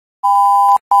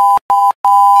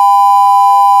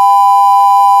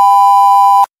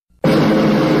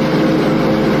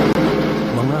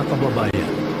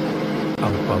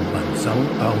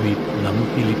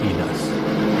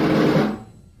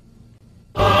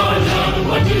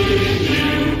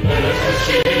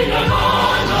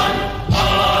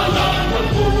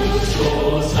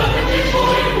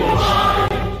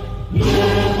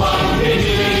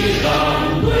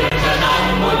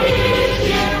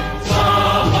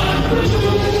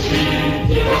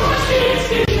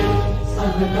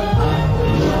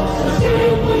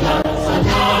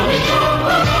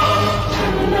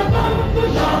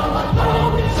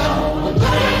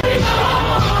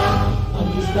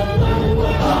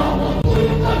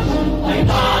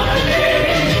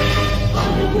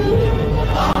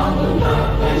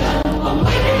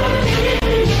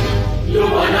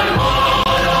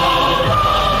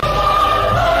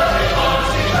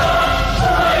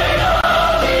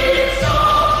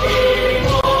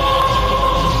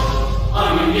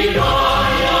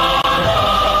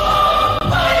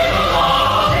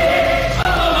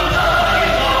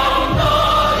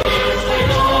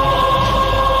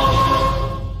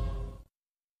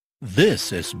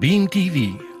This is Beam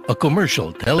TV, a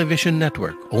commercial television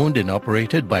network owned and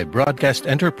operated by Broadcast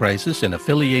Enterprises and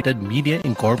Affiliated Media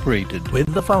Incorporated,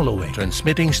 with the following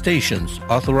transmitting stations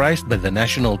authorized by the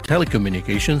National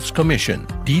Telecommunications Commission: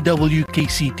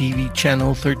 DWKC-TV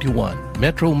Channel 31,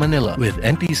 Metro Manila, with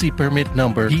NTC permit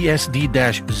number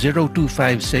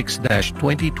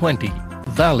PSD-0256-2020.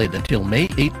 Valid until May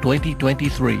 8,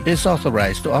 2023, is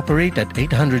authorized to operate at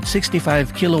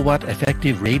 865 kilowatt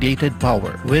effective radiated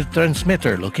power with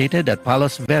transmitter located at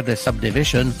Palos Verdes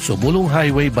Subdivision, Sumulong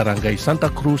Highway, Barangay Santa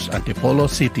Cruz, Antipolo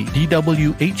City.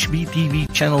 DWHB-TV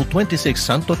Channel 26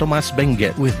 Santo Tomas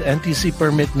Benguet with NTC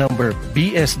permit number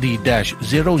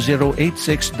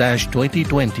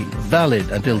BSD-0086-2020. Valid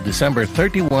until December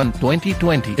 31,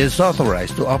 2020, is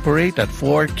authorized to operate at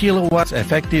 4 kilowatts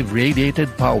effective radiated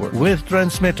power with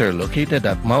transmitter located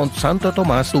at Mount Santo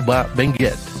Tomas, Tuba,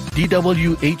 Benguet.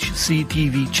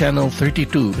 DWHC-TV Channel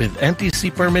 32 with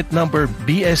NTC permit number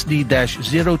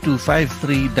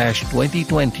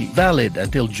BSD-0253-2020, valid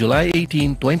until July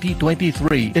 18,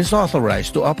 2023, is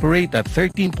authorized to operate at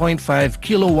 13.5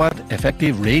 kilowatt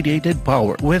effective radiated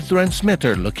power with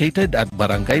transmitter located at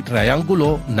Barangay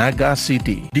Triangulo, Naga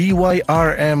City.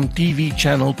 DYRM-TV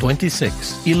Channel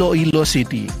 26, Iloilo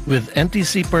City with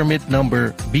NTC permit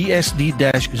number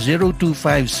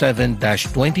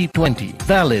BSD-0257-2020,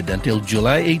 valid until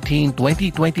July 18,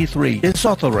 2023, is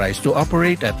authorized to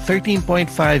operate at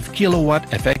 13.5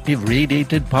 kilowatt effective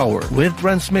radiated power with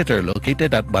transmitter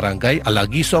located at Barangay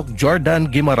Alagisok, Jordan,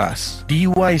 Guimaras.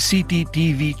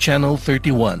 DYCT-TV Channel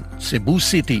 31, Cebu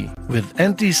City with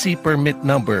NTC permit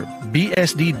number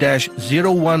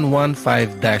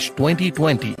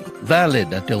BSD-0115-2020,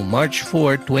 valid until March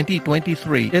 4,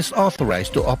 2023, is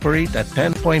authorized to operate at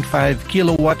 10.5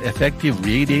 kilowatt effective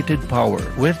radiated power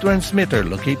with transmitter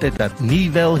located at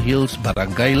Nivel Hills,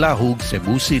 Barangay Lahug,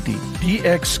 Cebu City.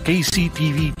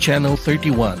 DXKC-TV Channel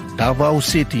 31, Davao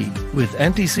City with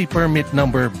NTC permit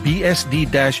number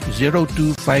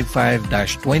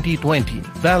BSD-0255-2020,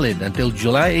 valid until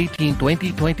July 18,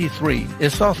 2023,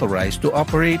 is authorized to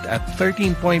operate at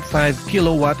 13.5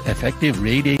 kilowatt effective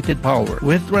radiated power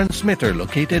with transmitter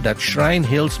located at Shrine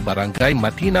Hills, Barangay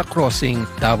Matina Crossing,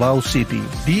 Davao City.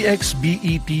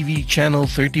 DXBE-TV Channel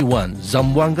 31,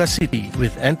 Zamboanga City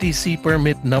with NTC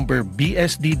permit number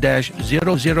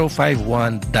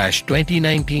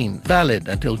BSD-0051-2019, valid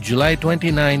until July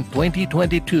 29,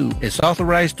 2022, is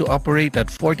authorized to operate at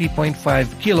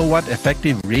 40.5 kilowatt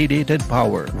effective radiated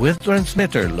power with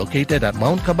transmitter located at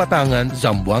Mount Kabatangan,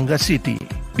 Zamboanga City.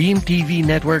 Beam TV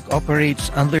Network operates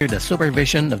under the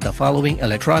supervision of the following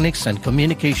electronics and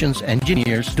communications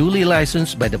engineers duly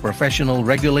licensed by the Professional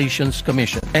Regulations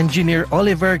Commission. Engineer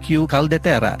Oliver Q.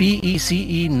 Caldetera,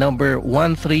 PECE number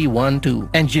 1312.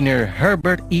 Engineer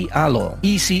Herbert E. Alo,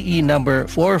 ECE number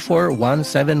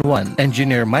 44171.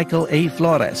 Engineer Michael A.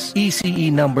 Flores,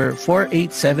 ECE number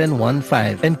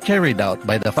 48715. And carried out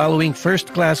by the following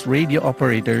first-class radio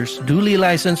operators duly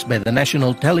licensed by the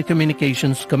National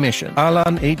Telecommunications Commission.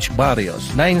 Alan H. Barrios,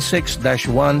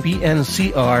 96-1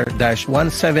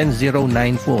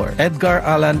 PNCR-17094. Edgar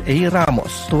Alan A.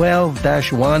 Ramos,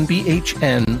 12-1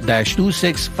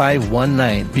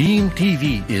 PHN-26519. Beam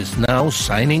TV is now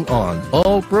signing on.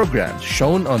 All programs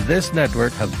shown on this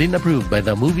network have been approved by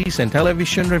the Movies and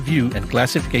Television Review and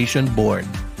Classification Board.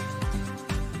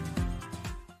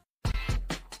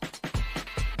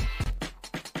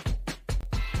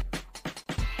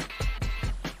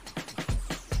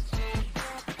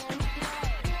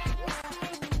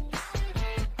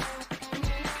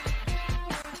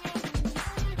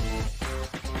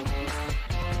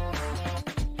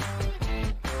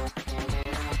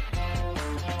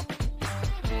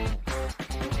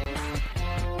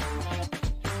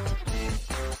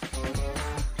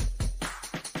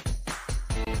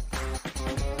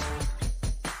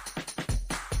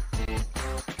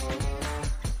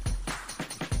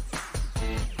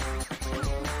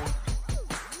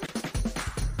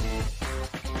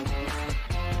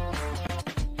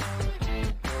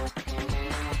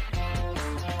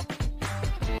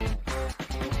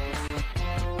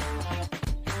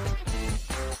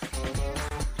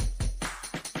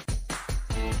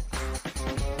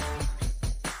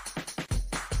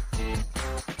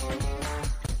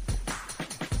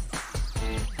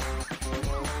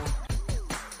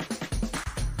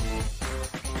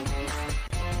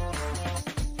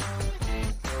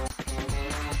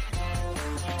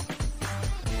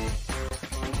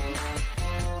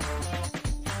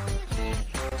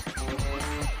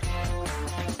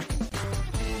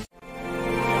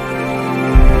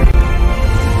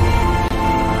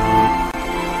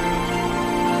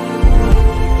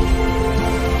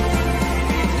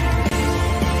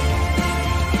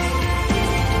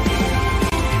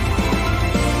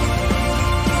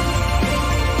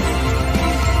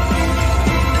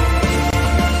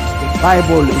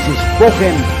 Bible is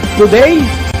spoken today.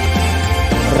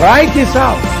 Write this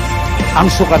out. Ang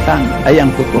sukatan ay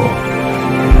ang totoo.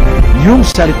 Yung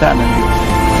salita ng Diyos.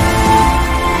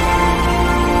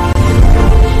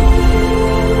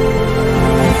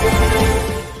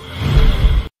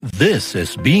 This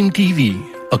is Beam TV,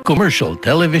 a commercial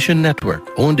television network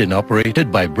owned and operated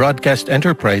by Broadcast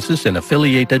Enterprises and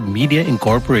Affiliated Media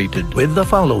Incorporated, with the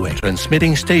following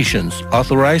transmitting stations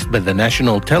authorized by the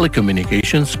National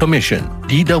Telecommunications Commission: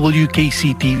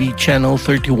 DWKC-TV Channel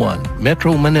 31,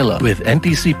 Metro Manila, with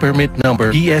NTC permit number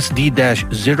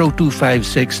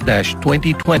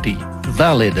PSD-0256-2020.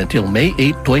 Valid until May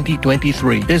 8,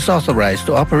 2023, is authorized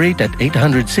to operate at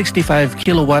 865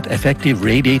 kilowatt effective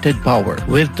radiated power,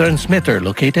 with transmitter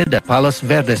located at Palos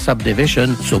Verdes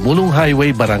Subdivision, Sumulong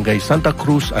Highway, Barangay Santa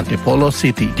Cruz, Antipolo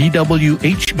City.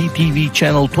 DWHB-TV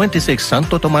Channel 26,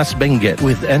 Santo Tomas, Benguet,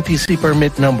 with NTC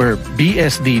permit number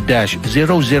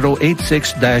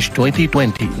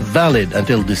BSD-0086-2020. Valid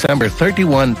until December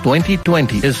 31,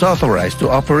 2020, is authorized to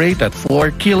operate at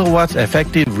 4 kilowatts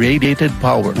effective radiated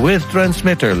power, with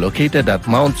transmitter located at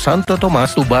Mount Santo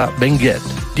Tomas, Tuba, Benguet.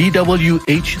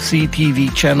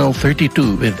 DWHC-TV Channel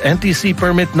 32 with NTC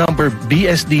permit number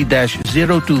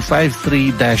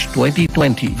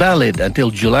BSD-0253-2020, valid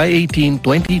until July 18,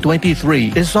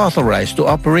 2023, is authorized to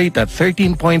operate at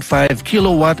 13.5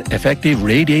 kilowatt effective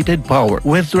radiated power,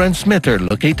 with transmitter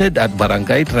located at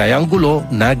Barangay Triangulo,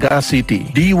 Naga City.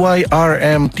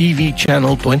 DYRM-TV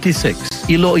Channel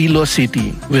 26, Iloilo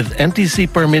City, with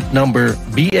NTC permit number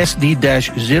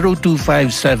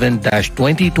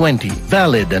BSD-0257-2020,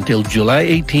 valid until July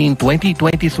 18,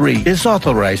 2023, is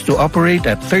authorized to operate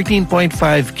at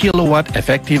 13.5 kilowatt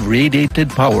effective radiated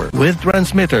power, with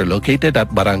transmitter located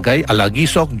at Barangay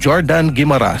Alagisok, Jordan,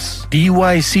 Guimaras.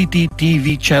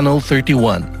 DYCT-TV Channel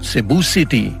 31, Cebu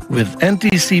City, with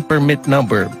NTC permit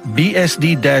number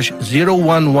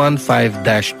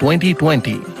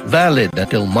BSD-0115-2020, valid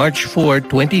until March 4,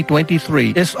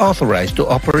 2023, is authorized to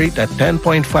operate at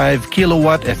 10.5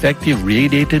 kilowatt effective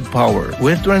radiated power,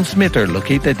 with transmitter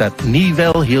located at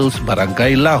Nivel Hills,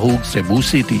 Barangay Lahug, Cebu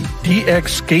City.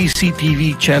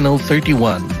 DXKC-TV Channel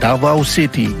 31, Davao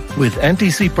City, with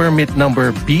NTC permit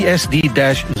number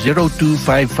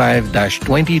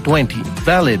BSD-0255-2020,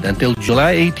 valid until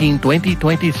July 18,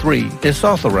 2023, is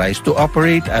authorized to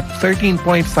operate at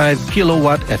 13.5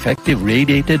 kilowatt effective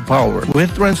radiated power,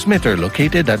 with transmitter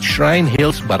located at Shrine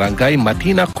Hills, Barangay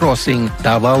Matina Crossing,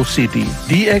 Davao City.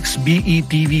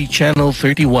 DXBE-TV Channel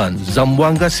 31,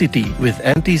 Zamboanga City, with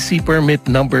NTC permit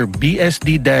number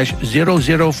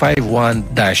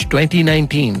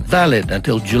BSD-0051-2019, valid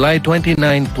until July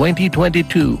 29,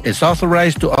 2022, is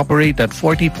authorized to operate at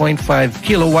 40.5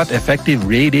 kilowatt effective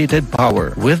radiated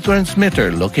power, with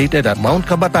transmitter located at Mount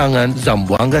Kabatangan,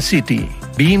 Zamboanga City.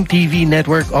 Beam TV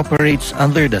Network operates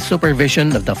under the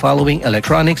supervision of the following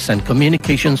electronics and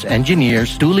communications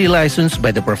engineers duly licensed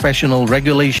by the Professional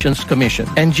Regulations Commission.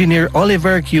 Engineer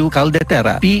Oliver Q.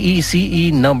 Caldetera,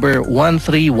 PECE number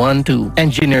 1312.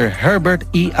 Engineer Herbert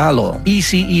E. Alo,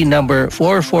 ECE number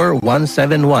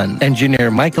 44171. Engineer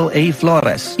Michael A.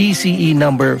 Flores, ECE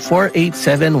number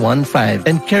 48715.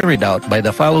 And carried out by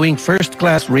the following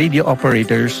first-class radio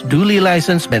operators duly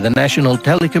licensed by the National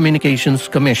Telecommunications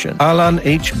Commission. Alan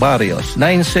H. Barrios,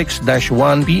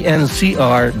 96-1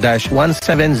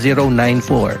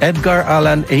 PNCR-17094. Edgar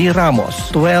Alan A. Ramos,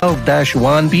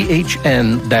 12-1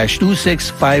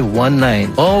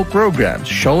 PHN-26519. All programs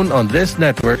shown on this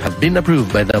network have been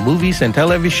approved by the Movies and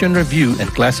Television Review and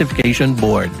Classification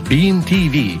Board. Beam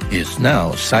TV is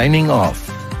now signing off.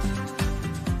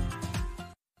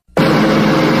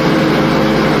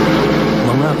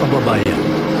 Mga kababayan,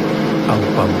 ang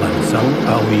pambansang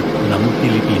awit ng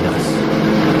Pilipinas.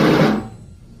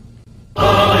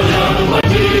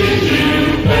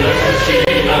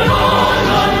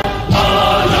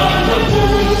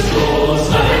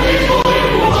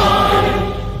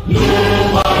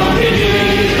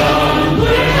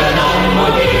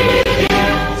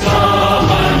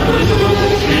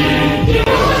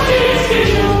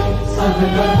 Sa